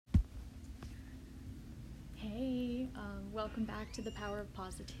welcome back to The Power of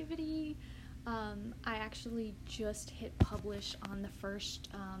Positivity. I actually just hit publish on the first,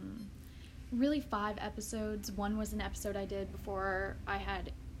 really 5 episodes. One was an episode I did before I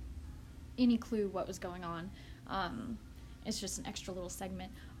had any clue what was going on. It's just an extra little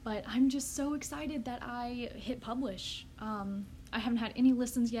segment, but I'm just so excited that I hit publish. I haven't had any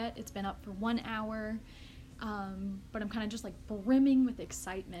listens yet. It's been up for 1 hour, but I'm kind of just like brimming with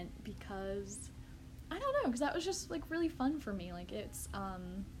excitement because I don't know, because that was just like really fun for me. Like it's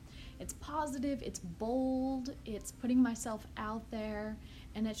positive, it's bold, it's putting myself out there,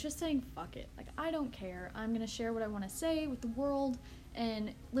 and it's just saying fuck it. Like, I don't care. I'm gonna share what I want to say with the world,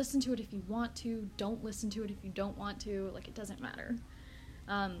 and listen to it if you want to. Don't listen to it if you don't want to. Like, it doesn't matter.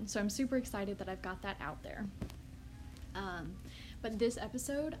 So I'm super excited that I've got that out there. But this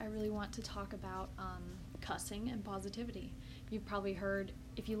episode, I really want to talk about cussing and positivity. You've probably heard,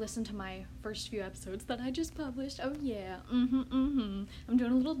 if you listen to my first few episodes that I just published, oh yeah, I'm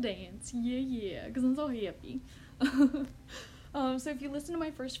doing a little dance, yeah, because I'm so happy. So if you listen to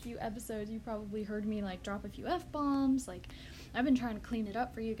my first few episodes, you probably heard me like drop a few F-bombs. Like, I've been trying to clean it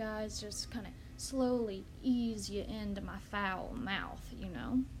up for you guys, just kind of slowly ease you into my foul mouth, you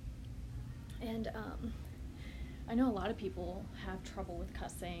know? And I know a lot of people have trouble with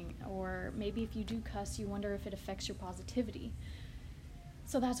cussing, or maybe if you do cuss, you wonder if it affects your positivity.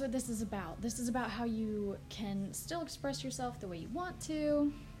 So that's what this is about. This is about how you can still express yourself the way you want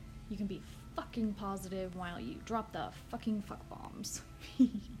to. You can be fucking positive while you drop the fucking fuck bombs.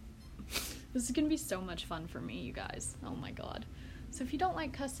 This is gonna be so much fun for me, you guys. Oh my god. So if you don't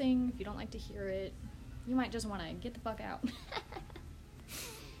like cussing, if you don't like to hear it, you might just want to get the fuck out.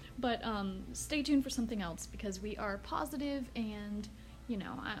 But stay tuned for something else, because we are positive, and you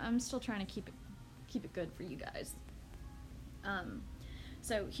know, I'm still trying to keep it good for you guys.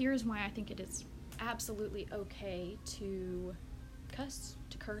 So here's why I think it is absolutely okay to cuss,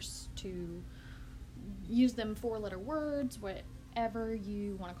 to curse, to use them 4-letter words, whatever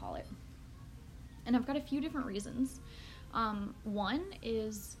you want to call it. And I've got a few different reasons. One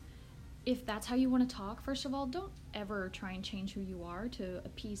is, if that's how you want to talk, first of all, don't ever try and change who you are to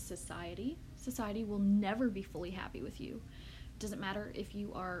appease society. Society will never be fully happy with you. It doesn't matter if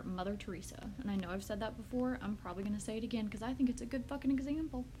you are Mother Teresa. And I know I've said that before. I'm probably going to say it again because I think it's a good fucking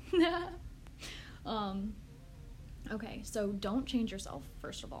example. Okay, so don't change yourself,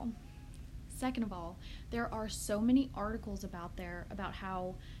 first of all. Second of all, there are so many articles about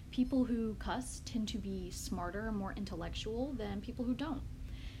how people who cuss tend to be smarter and more intellectual than people who don't.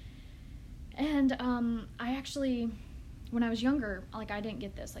 And I actually, when I was younger, like, I didn't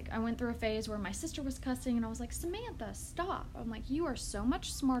get this. Like, I went through a phase where my sister was cussing, and I was like, Samantha, stop. I'm like, you are so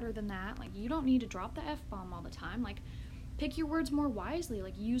much smarter than that. Like, you don't need to drop the F-bomb all the time. Like, pick your words more wisely.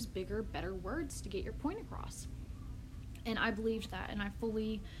 Like, use bigger, better words to get your point across. And I believed that, and I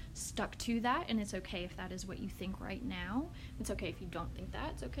fully stuck to that, and it's okay if that is what you think right now. It's okay if you don't think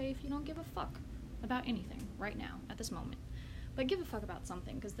that. It's okay if you don't give a fuck about anything right now, at this moment. But give a fuck about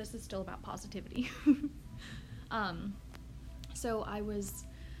something, because this is still about positivity. So I was,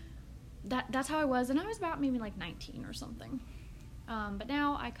 that's how I was, and I was about maybe like 19 or something. But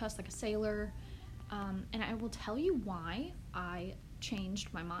now I cuss like a sailor, and I will tell you why I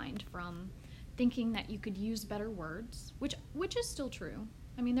changed my mind from thinking that you could use better words, which is still true.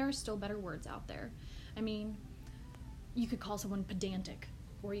 I mean, there are still better words out there. I mean, you could call someone pedantic,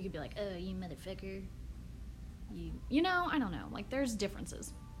 or you could be like, oh, you motherfucker. You know, I don't know, like, there's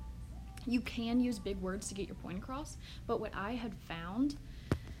differences. You can use big words to get your point across, but what I had found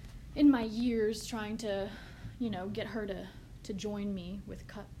in my years trying to, you know, get her to join me with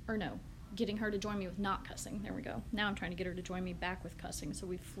getting her to join me with not cussing. There we go. Now I'm trying to get her to join me back with cussing, so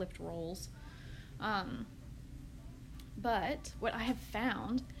we've flipped roles. But what I have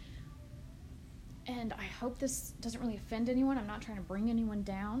found, and I hope this doesn't really offend anyone, I'm not trying to bring anyone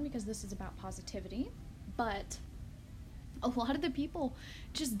down because this is about positivity, but a lot of the people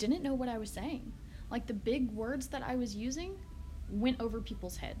just didn't know what I was saying. Like, the big words that I was using went over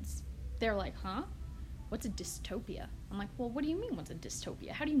people's heads. They're like, huh? What's a dystopia? I'm like, well, what do you mean, what's a dystopia?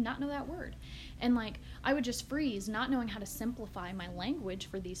 How do you not know that word? And like, I would just freeze, not knowing how to simplify my language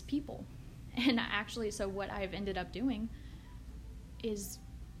for these people. And actually, so what I've ended up doing is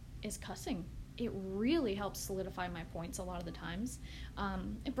cussing. It really helps solidify my points a lot of the times.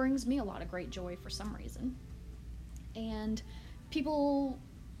 It brings me a lot of great joy for some reason. And people,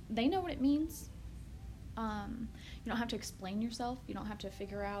 they know what it means. You don't have to explain yourself. You don't have to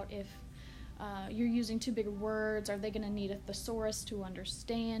figure out if you're using too big of words. Are they going to need a thesaurus to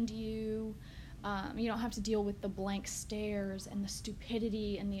understand you? You don't have to deal with the blank stares and the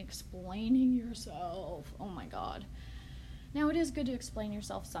stupidity and the explaining yourself. Oh my god. Now, it is good to explain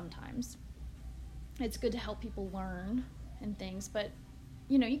yourself sometimes. It's good to help people learn and things, but,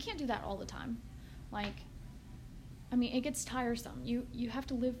 you know, you can't do that all the time. Like, I mean, it gets tiresome. You have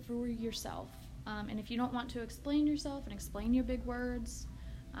to live for yourself. And if you don't want to explain yourself and explain your big words,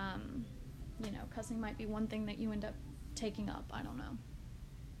 you know, cussing might be one thing that you end up taking up. I don't know.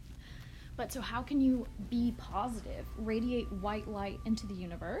 But so how can you be positive? Radiate white light into the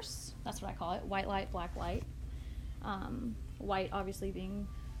universe. That's what I call it. White light, black light. White obviously being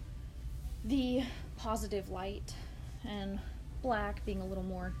the positive light, and black being a little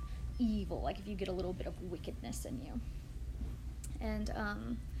more evil, like if you get a little bit of wickedness in you. And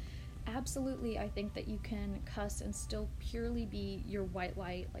absolutely, I think that you can cuss and still purely be your white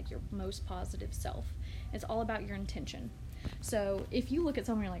light, like your most positive self. It's all about your intention. So if you look at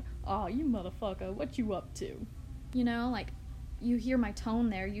someone, you're like, oh, you motherfucker, what you up to? You know, like, you hear my tone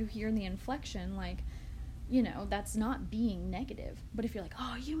there, you hear the inflection, like, you know, that's not being negative. But if you're like,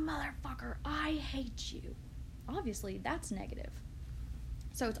 oh, you motherfucker, I hate you, obviously that's negative.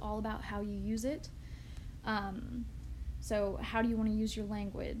 So it's all about how you use it. So how do you want to use your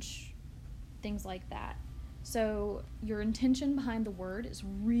language? Things like that. So your intention behind the word is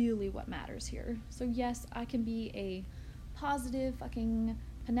really what matters here. So yes, I can be a positive fucking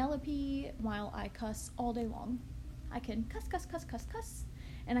Penelope while I cuss all day long. I can cuss, cuss, cuss, cuss, cuss,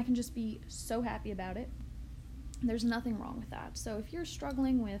 and I can just be so happy about it. There's nothing wrong with that. So if you're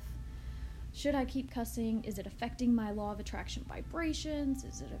struggling with, should I keep cussing? Is it affecting my law of attraction vibrations?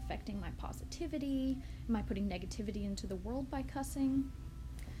 Is it affecting my positivity? Am I putting negativity into the world by cussing?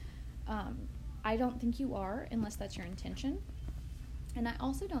 I don't think you are, unless that's your intention. And I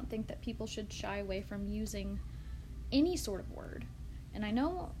also don't think that people should shy away from using any sort of word. And I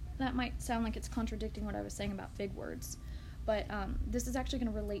know that might sound like it's contradicting what I was saying about big words, but this is actually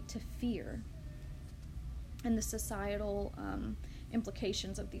going to relate to fear and the societal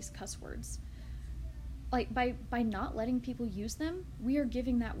implications of these cuss words. Like, by not letting people use them, we are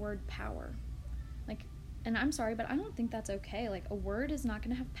giving that word power. Like, and I'm sorry, but I don't think that's okay. Like, a word is not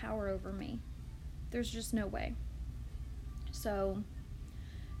going to have power over me. There's just no way. So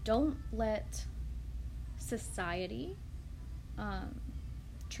don't let society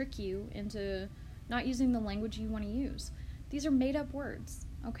trick you into not using the language you want to use. These are made up words,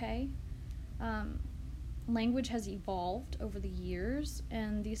 okay? Language has evolved over the years,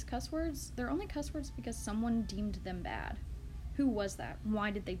 and these cuss words, they're only cuss words because someone deemed them bad. Who was that?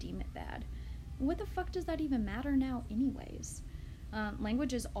 Why did they deem it bad? What the fuck does that even matter now anyways?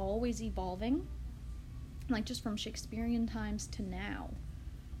 Language is always evolving, like just from Shakespearean times to now.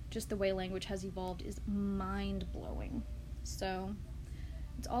 Just the way language has evolved is mind-blowing. So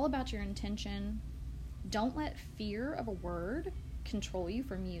it's all about your intention. Don't let fear of a word control you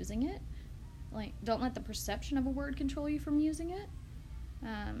from using it. Like, don't let the perception of a word control you from using it.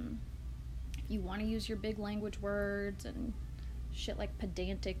 If you want to use your big language words and shit like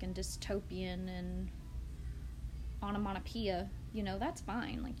pedantic and dystopian and onomatopoeia, you know, that's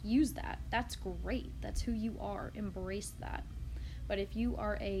fine. Like, use that. That's great. That's who you are. Embrace that. But if you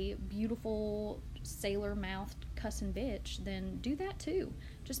are a beautiful sailor-mouthed cussin' bitch, then do that too.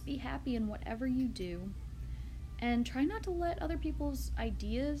 Just be happy in whatever you do. And try not to let other people's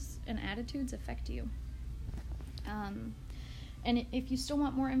ideas and attitudes affect you. And if you still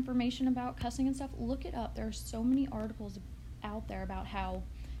want more information about cussing and stuff, look it up. There are so many articles out there about how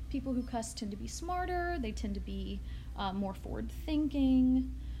people who cuss tend to be smarter, they tend to be more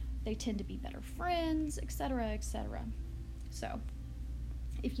forward-thinking, they tend to be better friends, etc., etc. So,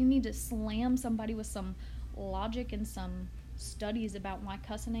 if you need to slam somebody with some logic and some studies about why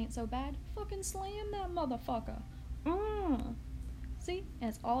cussing ain't so bad, fucking slam that motherfucker. See? And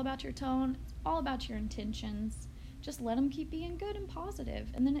it's all about your tone. It's all about your intentions. Just let them keep being good and positive.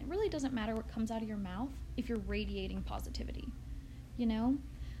 And then it really doesn't matter what comes out of your mouth if you're radiating positivity. You know?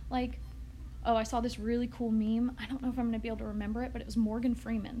 Like, oh, I saw this really cool meme. I don't know if I'm going to be able to remember it, but it was Morgan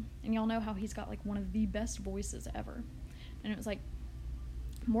Freeman. And y'all know how he's got, like, one of the best voices ever. And it was like,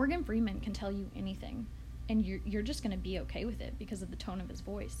 Morgan Freeman can tell you anything. And you're just going to be okay with it because of the tone of his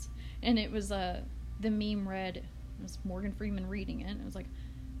voice. And it was, the meme read, it was Morgan Freeman reading it. And it was like,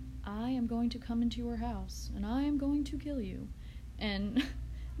 I am going to come into your house, and I am going to kill you. And,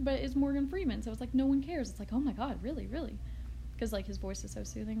 but it's Morgan Freeman, so it's like, no one cares. It's like, oh my god, really, really? Because, like, his voice is so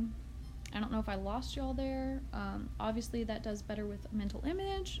soothing. I don't know if I lost y'all there. Obviously, that does better with mental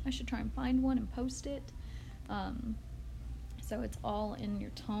image. I should try and find one and post it. So it's all in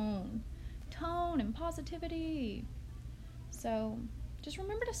your tone and positivity. So just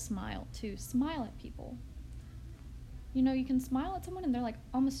remember to smile too. Smile at people. You know, you can smile at someone and they're like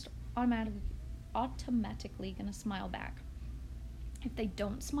almost automatically gonna smile back. If they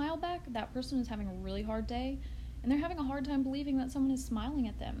don't smile back, that person is having a really hard day, and they're having a hard time believing that someone is smiling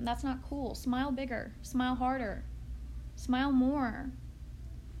at them. That's not cool. Smile bigger. Smile harder. Smile more.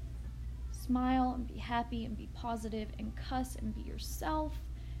 Smile and be happy and be positive and cuss and be yourself.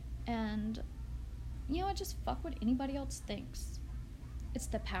 And, just fuck what anybody else thinks. It's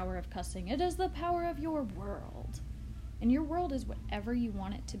the power of cussing. It is the power of your world. And your world is whatever you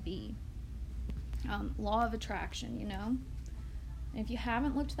want it to be. Law of attraction, And if you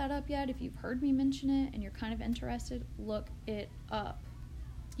haven't looked that up yet, if you've heard me mention it and you're kind of interested, look it up.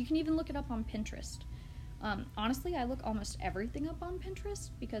 You can even look it up on Pinterest. Honestly, I look almost everything up on Pinterest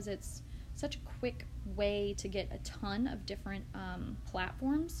because it's such a quick way to get a ton of different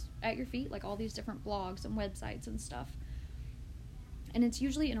platforms at your feet, like all these different blogs and websites and stuff. And it's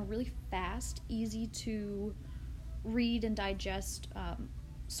usually in a really fast, easy to read and digest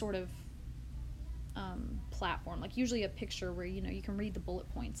sort of platform, like usually a picture where you can read the bullet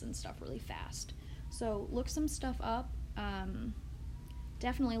points and stuff really fast. So look some stuff up.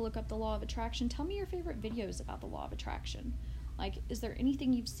 Definitely look up the law of attraction. Tell me your favorite videos about the law of attraction. Like, is there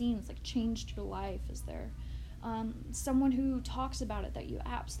anything you've seen that's like changed your life? Is there someone who talks about it that you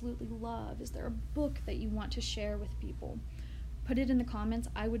absolutely love? Is there a book that you want to share with people? Put it in the comments.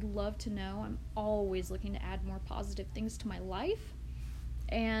 I would love to know. I'm always looking to add more positive things to my life.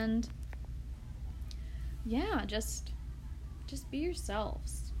 And yeah, just be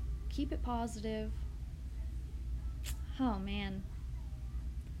yourselves. Keep it positive. Oh man,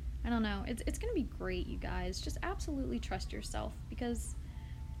 I don't know. It's gonna be great, you guys. Just absolutely trust yourself, because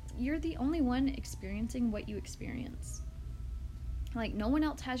you're the only one experiencing what you experience. Like, no one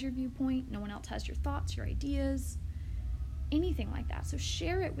else has your viewpoint. No one else has your thoughts, your ideas, anything like that. So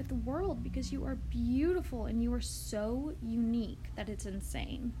share it with the world, because you are beautiful and you are so unique that it's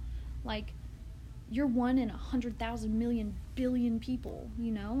insane. Like, you're one in 100,000 million billion people,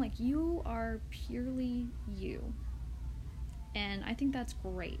 Like, you are purely you. And I think that's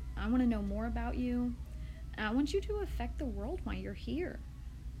great. I want to know more about you. And I want you to affect the world while you're here.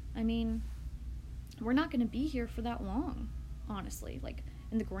 I mean, we're not going to be here for that long, honestly. Like,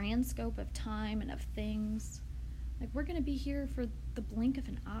 in the grand scope of time and of things. Like, we're going to be here for the blink of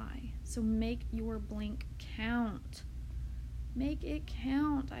an eye. So make your blink count. Make it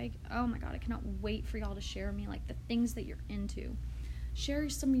count. Oh my God, I cannot wait for y'all to share me, like, the things that you're into. Share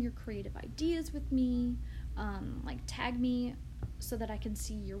some of your creative ideas with me. Like, tag me so that I can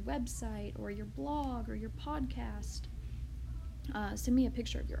see your website or your blog or your podcast. Send me a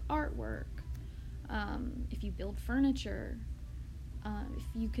picture of your artwork. If you build furniture. If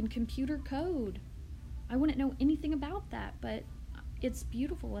you can computer code. I wouldn't know anything about that, but it's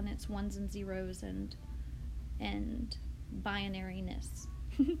beautiful, and it's ones and zeros and binariness.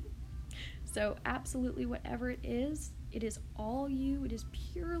 So absolutely whatever it is all you. It is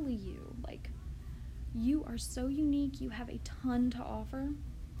purely you. Like, you are so unique. You have a ton to offer.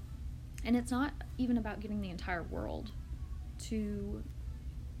 And it's not even about getting the entire world to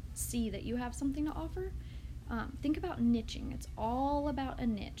see that you have something to offer. Think about niching. It's all about a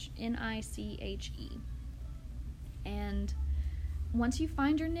niche. Niche. And once you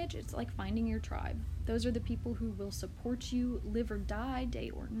find your niche, it's like finding your tribe. Those are the people who will support you, live or die, day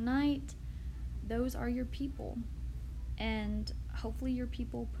or night. Those are your people. And hopefully your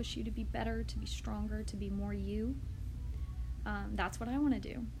people push you to be better, to be stronger, to be more you. That's what I want to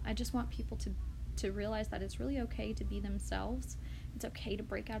do. I just want people to realize that it's really okay to be themselves. It's okay to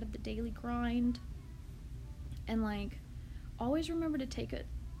break out of the daily grind. And, like, always remember to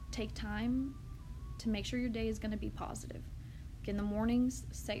take time to make sure your day is going to be positive. Like, in the mornings,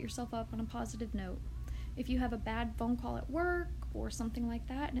 set yourself up on a positive note. If you have a bad phone call at work or something like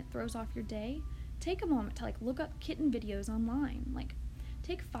that and it throws off your day, take a moment to, like, look up kitten videos online. Like,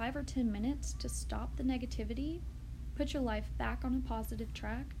 take 5 or 10 minutes to stop the negativity, put your life back on a positive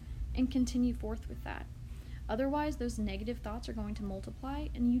track, and continue forth with that. Otherwise, those negative thoughts are going to multiply,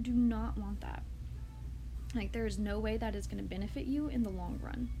 and you do not want that. Like, there is no way that is going to benefit you in the long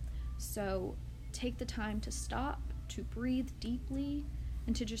run. So take the time to stop, to breathe deeply,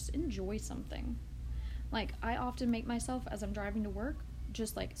 and to just enjoy something. Like, I often make myself, as I'm driving to work,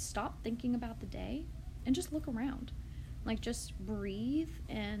 just, like, stop thinking about the day and just look around. Like, just breathe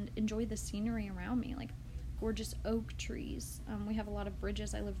and enjoy the scenery around me. Like, gorgeous oak trees. We have a lot of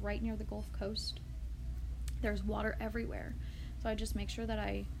bridges. I live right near the Gulf Coast. There's water everywhere. So I just make sure that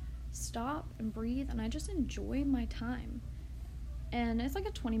I stop and breathe, and I just enjoy my time. And it's like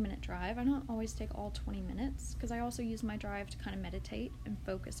a 20-minute drive. I don't always take all 20 minutes, because I also use my drive to kind of meditate and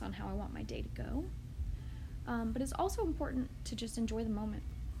focus on how I want my day to go. But it's also important to just enjoy the moment.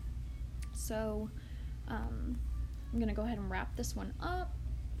 So I'm going to go ahead and wrap this one up.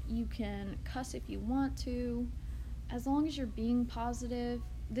 You can cuss if you want to. As long as you're being positive,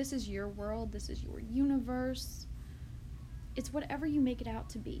 this is your world, this is your universe. It's whatever you make it out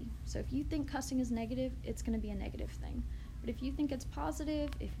to be. So if you think cussing is negative, it's going to be a negative thing. But if you think it's positive,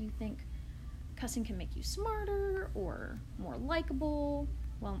 if you think cussing can make you smarter or more likable,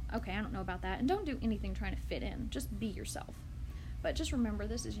 well, okay, I don't know about that. And don't do anything trying to fit in. Just be yourself. But just remember,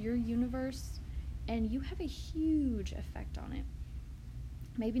 this is your universe, and you have a huge effect on it.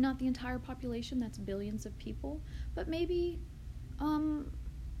 Maybe not the entire population, that's billions of people, but maybe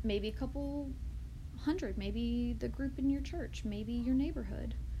a couple hundred, maybe the group in your church, maybe your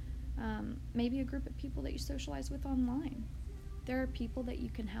neighborhood, maybe a group of people that you socialize with online. There are people that you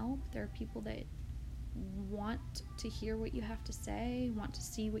can help. There are people that want to hear what you have to say, want to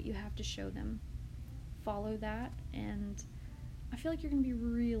see what you have to show them. Follow that, and I feel like you're going to be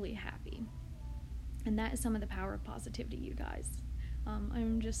really happy. And that is some of the power of positivity, you guys.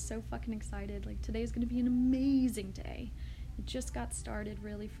 I'm just so fucking excited. Like, today's going to be an amazing day. It just got started,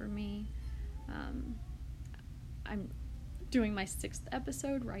 really, for me. I'm doing my 6th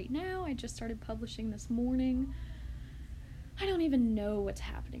episode right now. I just started publishing this morning. I don't even know what's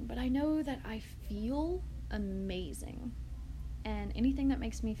happening, but I know that I feel amazing. And anything that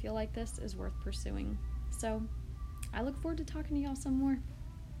makes me feel like this is worth pursuing. So I look forward to talking to y'all some more.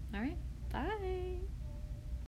 All right, bye.